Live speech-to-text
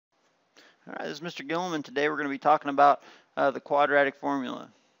All right, this is Mr. Gillum, and today we're going to be talking about the quadratic formula.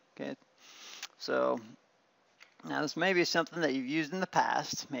 Okay, so now this may be something that you've used in the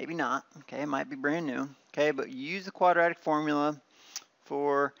past, maybe not. Okay, it might be brand new. Okay, but you use the quadratic formula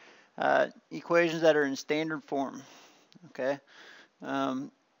for equations that are in standard form. Okay, the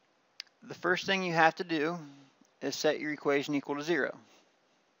first thing you have to do is set your equation equal to 0.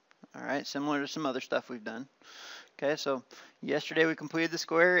 All right, similar to some other stuff we've done. Okay, so yesterday we completed the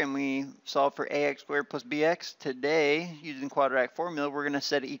square and we solved for ax squared plus bx. Today, using quadratic formula, we're going to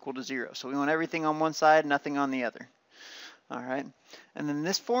set it equal to 0. So we want everything on one side, nothing on the other. All right, and then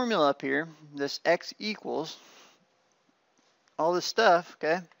this formula up here, this x equals, all this stuff,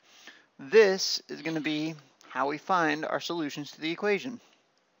 okay, this is going to be how we find our solutions to the equation.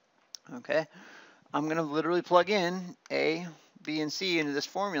 Okay, I'm going to literally plug in a, b, and c into this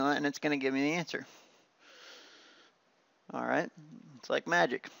formula and it's going to give me the answer. All right, it's like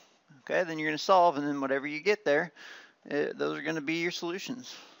magic. Okay, then you're going to solve, and then whatever you get there, those are going to be your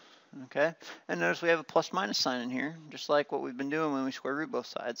solutions. Okay, and notice we have a plus minus sign in here, just like what we've been doing when we square root both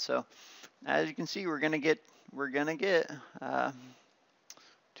sides. So as you can see, we're going to get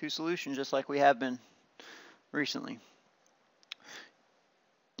two solutions just like we have been recently.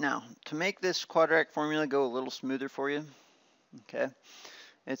 Now, to make this quadratic formula go a little smoother for you, okay,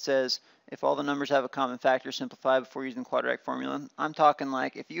 it says if all the numbers have a common factor, simplify before using the quadratic formula. I'm talking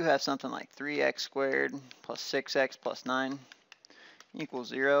like if you have something like 3x squared plus 6x plus 9 equals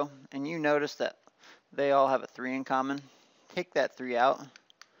 0, and you notice that they all have a 3 in common, take that 3 out.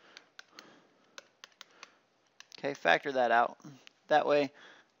 Okay, factor that out. That way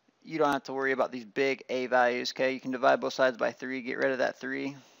you don't have to worry about these big a values. Okay, you can divide both sides by 3, get rid of that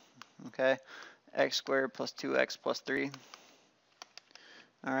 3. Okay, x squared plus 2x plus 3.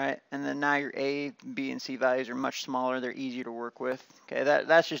 All right, and then now your a, b, and c values are much smaller. They're easier to work with. Okay,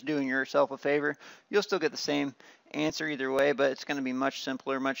 that's just doing yourself a favor. You'll still get the same answer either way, but it's going to be much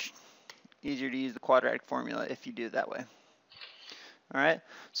simpler, much easier to use the quadratic formula if you do it that way. All right,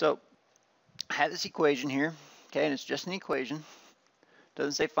 so I have this equation here, okay, and it's just an equation.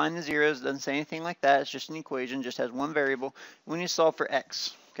 Doesn't say find the zeros, doesn't say anything like that. It's just an equation, just has one variable. We need to solve for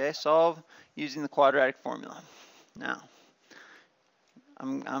x. Okay, solve using the quadratic formula. Now,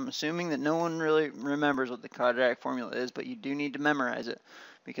 I'm assuming that no one really remembers what the quadratic formula is, but you do need to memorize it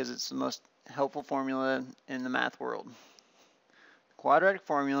because it's the most helpful formula in the math world. The quadratic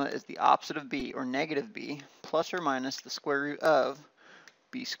formula is the opposite of b, or negative b, plus or minus the square root of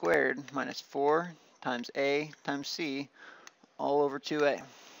b squared minus 4 times a times c all over 2a.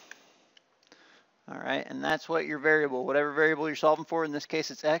 All right, and that's what your variable, whatever variable you're solving for, in this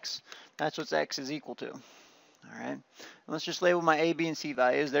case it's x, that's what x is equal to. All right, and let's just label my a, b, and c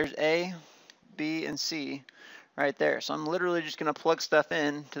values. There's a, b, and c right there. So I'm literally just going to plug stuff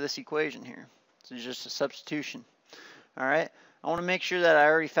in to this equation here. So it's just a substitution. All right, I want to make sure that I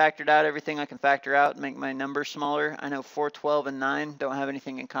already factored out everything I can factor out and make my numbers smaller. I know 4, 12, and 9 don't have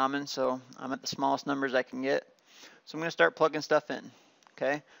anything in common, so I'm at the smallest numbers I can get. So I'm going to start plugging stuff in.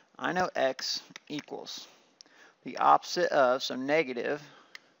 Okay, I know x equals the opposite of, so negative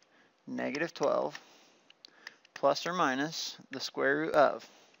 12, plus or minus the square root of.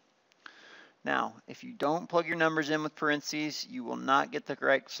 Now, if you don't plug your numbers in with parentheses, you will not get the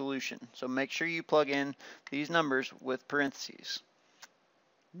correct solution. So make sure you plug in these numbers with parentheses.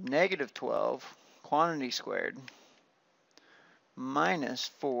 Negative 12 quantity squared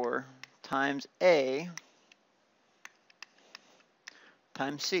minus 4 times a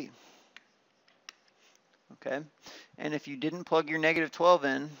times c. Okay, and if you didn't plug your negative 12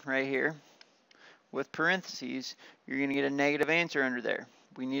 in right here with parentheses, you're going to get a negative answer under there.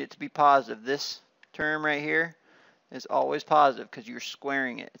 We need it to be positive. This term right here is always positive because you're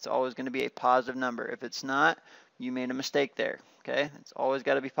squaring it. It's always going to be a positive number. If it's not, you made a mistake there. Okay, it's always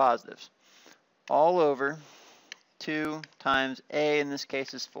got to be positives. All over 2 times a, in this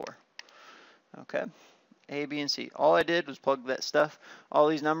case, is 4. Okay, a, b, and c. All I did was plug that stuff, all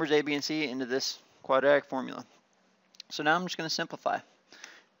these numbers, a, b, and c, into this quadratic formula. So now I'm just going to simplify.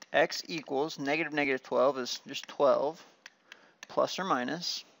 X equals negative 12 is just 12 plus or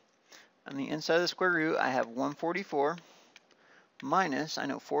minus. On the inside of the square root, I have 144 minus, I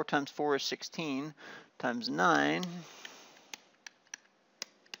know 4 times 4 is 16, times 9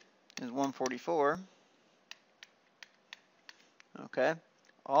 is 144. Okay,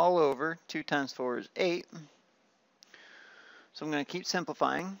 all over 2 times 4 is 8. So I'm going to keep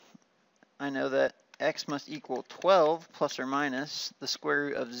simplifying. I know that x must equal 12 plus or minus the square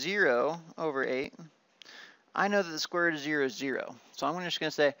root of 0 over 8. I know that the square root of 0 is 0. So I'm just going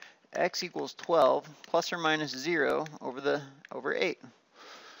to say x equals 12 plus or minus 0 over 8.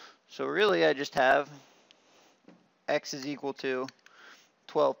 So So really I just have x is equal to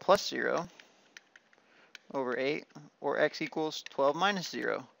 12 plus 0 over 8, or x equals 12 minus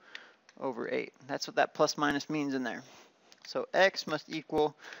 0 over 8. That's what that plus minus means in there. So x must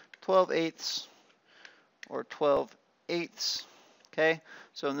equal 12/8 or 12/8. Okay,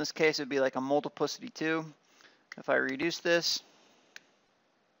 so in this case it would be like a multiplicity 2. If I reduce this,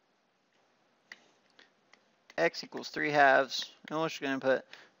 x equals 3/2, and we're just going to put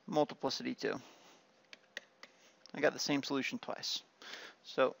multiplicity 2. I got the same solution twice.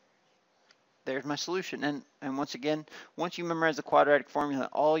 So there's my solution. And once again, once you memorize the quadratic formula,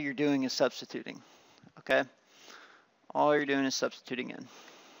 all you're doing is substituting. Okay? All you're doing is substituting in.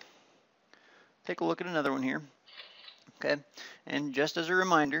 Take a look at another one here. Okay? And just as a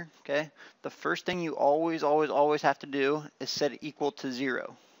reminder, okay, the first thing you always have to do is set it equal to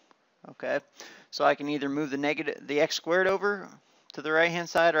 0. Okay? So I can either move the x squared over to the right hand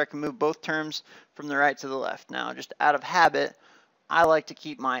side, or I can move both terms from the right to the left. Now, just out of habit, I like to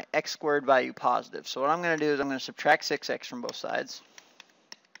keep my x squared value positive. So what I'm going to do is I'm going to subtract 6x from both sides.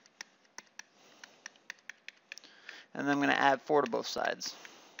 And then I'm going to add 4 to both sides.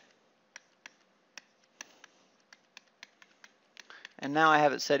 And now I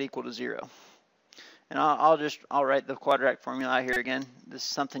have it set equal to 0. And I'll write the quadratic formula out here again. This is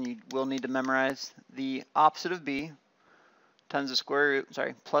something you will need to memorize. The opposite of b times the square root,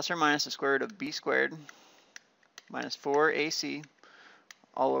 plus or minus the square root of b squared minus 4ac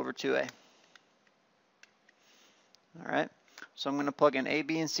all over 2a. Alright, so I'm going to plug in a,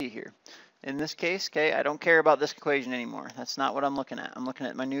 b, and c here. In this case, okay, I don't care about this equation anymore. That's not what I'm looking at. I'm looking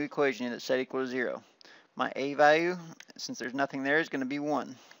at my new equation that's set equal to 0. My a value, since there's nothing there, is going to be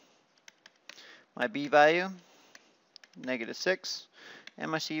 1. My b value, -6,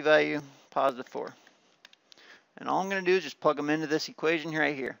 and my c value, +4. And all I'm going to do is just plug them into this equation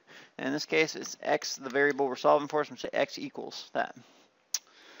right here. And in this case, it's x, the variable we're solving for, so I'm going to say x equals that.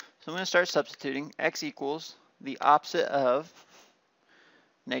 So I'm going to start substituting. X equals the opposite of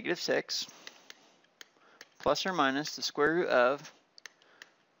 -6 plus or minus the square root of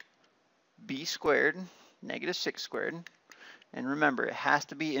b squared, -6 squared. And remember, it has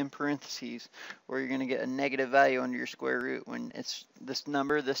to be in parentheses, or you're going to get a negative value under your square root. When it's this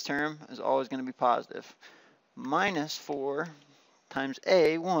number, this term is always going to be positive. Minus 4 times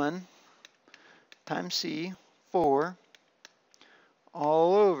a, 1, times c, 4,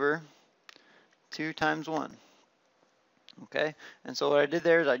 all over 2 times 1. Okay, and so what I did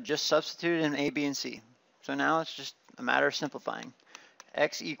there is I just substituted in a, b, and c. So now it's just a matter of simplifying.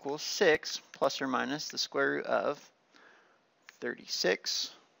 X equals 6 plus or minus the square root of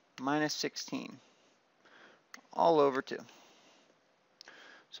 36 minus 16 all over 2.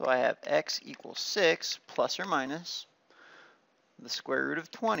 So I have x equals 6 plus or minus the square root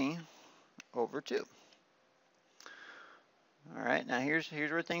of 20 over 2. Alright, now here's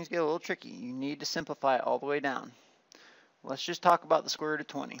where things get a little tricky. You need to simplify it all the way down. Let's just talk about the square root of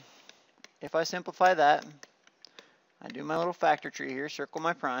 20. If I simplify that, I do my little factor tree here, circle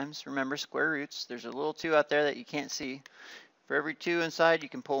my primes. Remember, square roots, there's a little 2 out there that you can't see. For every 2 inside, you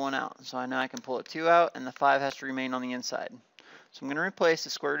can pull 1 out. So now I can pull a 2 out, and the 5 has to remain on the inside. So I'm going to replace the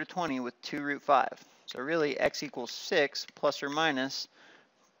square root of 20 with 2 root 5. So really, x equals 6 plus or minus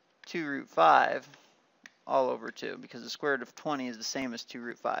 2 root 5 all over 2, because the square root of 20 is the same as 2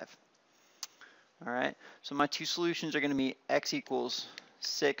 root 5. Alright, so my two solutions are going to be x equals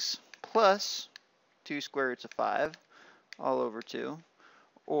 6 plus 2 square roots of 5 all over 2,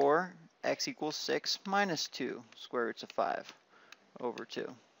 or x equals 6 minus 2 square roots of 5 over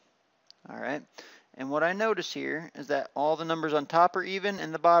 2. Alright, and what I notice here is that all the numbers on top are even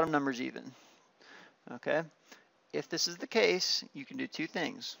and the bottom number's even. Okay, if this is the case, you can do two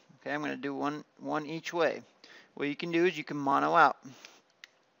things. Okay, I'm going to do one each way. What you can do is you can mono out.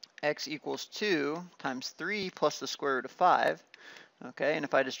 X equals 2 times 3 plus the square root of 5. Okay, and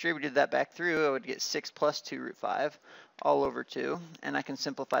if I distributed that back through, I would get 6 plus 2 root 5 all over 2. And I can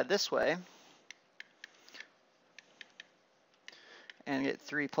simplify this way and get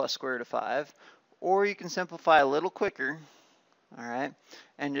 3 plus square root of 5. Or you can simplify a little quicker, all right,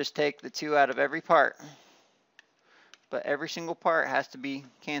 and just take the 2 out of every part. But every single part has to be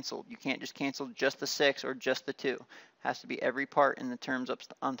canceled. You can't just cancel just the 6 or just the 2. It has to be every part in the terms up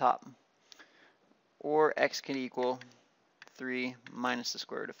on top. Or x can equal 3 minus the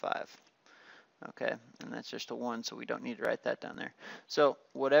square root of 5. Okay, and that's just a 1, so we don't need to write that down there. So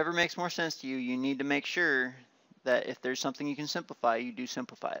whatever makes more sense to you, you need to make sure that if there's something you can simplify, you do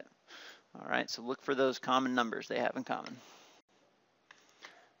simplify it. All right, so look for those common numbers they have in common.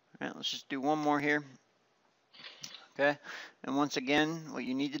 All right, let's just do one more here. Okay, and once again, what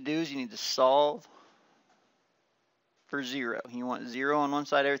you need to do is you need to solve for 0. You want 0 on one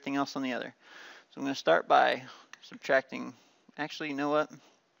side, everything else on the other. So I'm going to start by subtracting. Actually, you know what?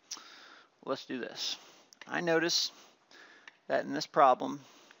 Let's do this. I notice that in this problem,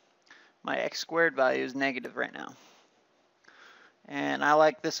 my x squared value is negative right now. And I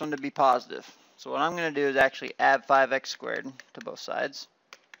like this one to be positive. So what I'm going to do is actually add 5x squared to both sides.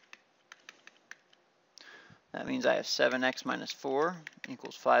 That means I have 7x minus 4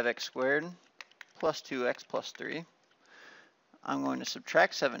 equals 5x squared plus 2x plus 3. I'm going to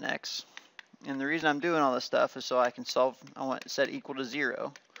subtract 7x. And the reason I'm doing all this stuff is so I can solve, I want it set equal to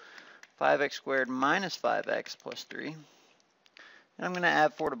 0. 5x squared minus 5x plus 3. And I'm going to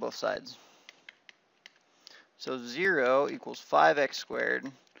add 4 to both sides. So 0 equals 5x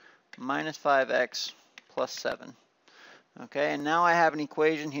squared minus 5x plus 7. Okay, and now I have an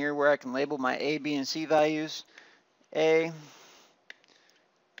equation here where I can label my a, b, and c values. A,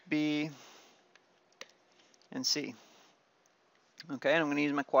 b, and c. Okay, and I'm going to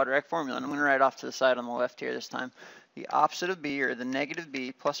use my quadratic formula, and I'm going to write off to the side on the left here this time. The opposite of b, or the negative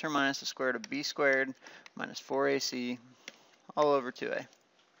b, plus or minus the square root of b squared minus 4ac all over 2a.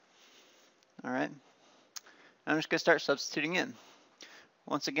 All right, I'm just going to start substituting in.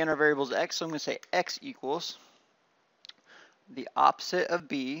 Once again, our variable is x, so I'm going to say x equals the opposite of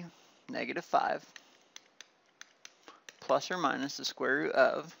b, negative 5, plus or minus the square root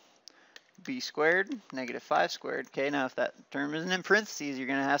of b squared, negative 5 squared. Okay, now if that term isn't in parentheses, you're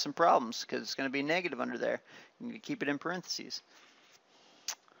going to have some problems because it's going to be negative under there. You need to keep it in parentheses.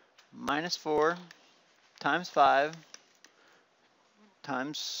 Minus 4 times 5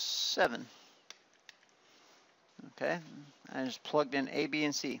 times 7. Okay, I just plugged in a, b,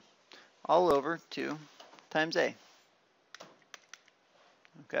 and c all over 2 times a.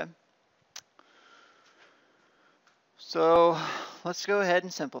 Okay, so let's go ahead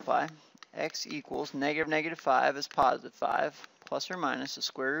and simplify. X equals negative 5 is positive 5 plus or minus the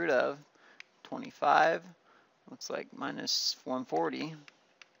square root of 25, looks like minus 140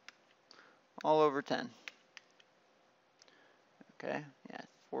 all over 10. Okay, yeah,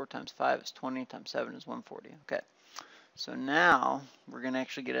 4 times 5 is 20 times 7 is 140. Okay, so now we're going to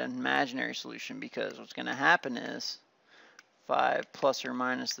actually get an imaginary solution because what's going to happen is 5 plus or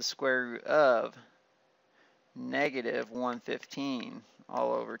minus the square root of negative 115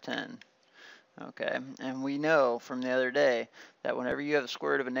 all over 10. Okay, and we know from the other day that whenever you have the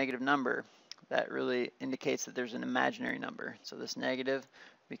square root of a negative number, that really indicates that there's an imaginary number. So this negative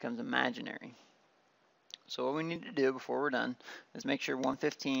becomes imaginary. So what we need to do before we're done is make sure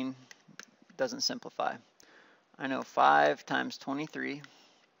 115 doesn't simplify. I know 5 times 23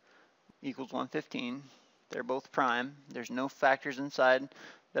 equals 115. They're both prime. There's no factors inside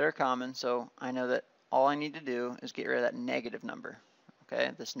that are common, so I know that all I need to do is get rid of that negative number.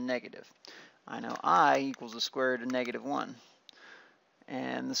 Okay, this negative. I know I equals the square root of negative 1.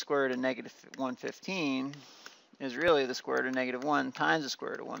 And the square root of negative 115 is really the square root of negative 1 times the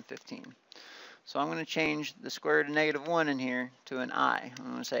square root of 115. So I'm going to change the square root of negative 1 in here to an I. I'm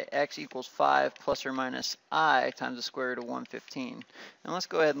going to say x equals 5 plus or minus I times the square root of 115. And let's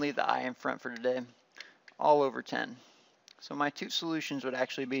go ahead and leave the I in front for today, all over 10. So my two solutions would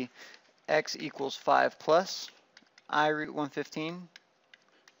actually be x equals 5 plus I root 115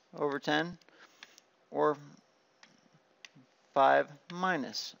 over 10, or 5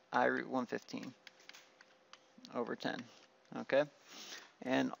 minus I root 115 over 10. Okay,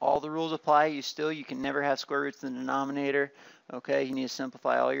 and all the rules apply. You can never have square roots in the denominator. Okay, you need to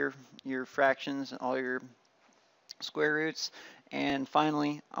simplify all your fractions, all your square roots. And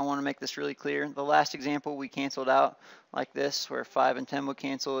finally, I want to make this really clear. The last example we canceled out like this, where 5 and 10 would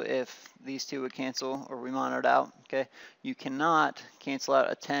cancel if these two would cancel, or we monoed out. Okay, you cannot cancel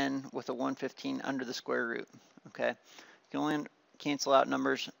out a 10 with a 115 under the square root. Okay, you can only cancel out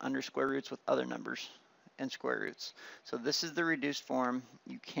numbers under square roots with other numbers and square roots. So this is the reduced form.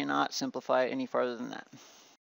 You cannot simplify it any farther than that.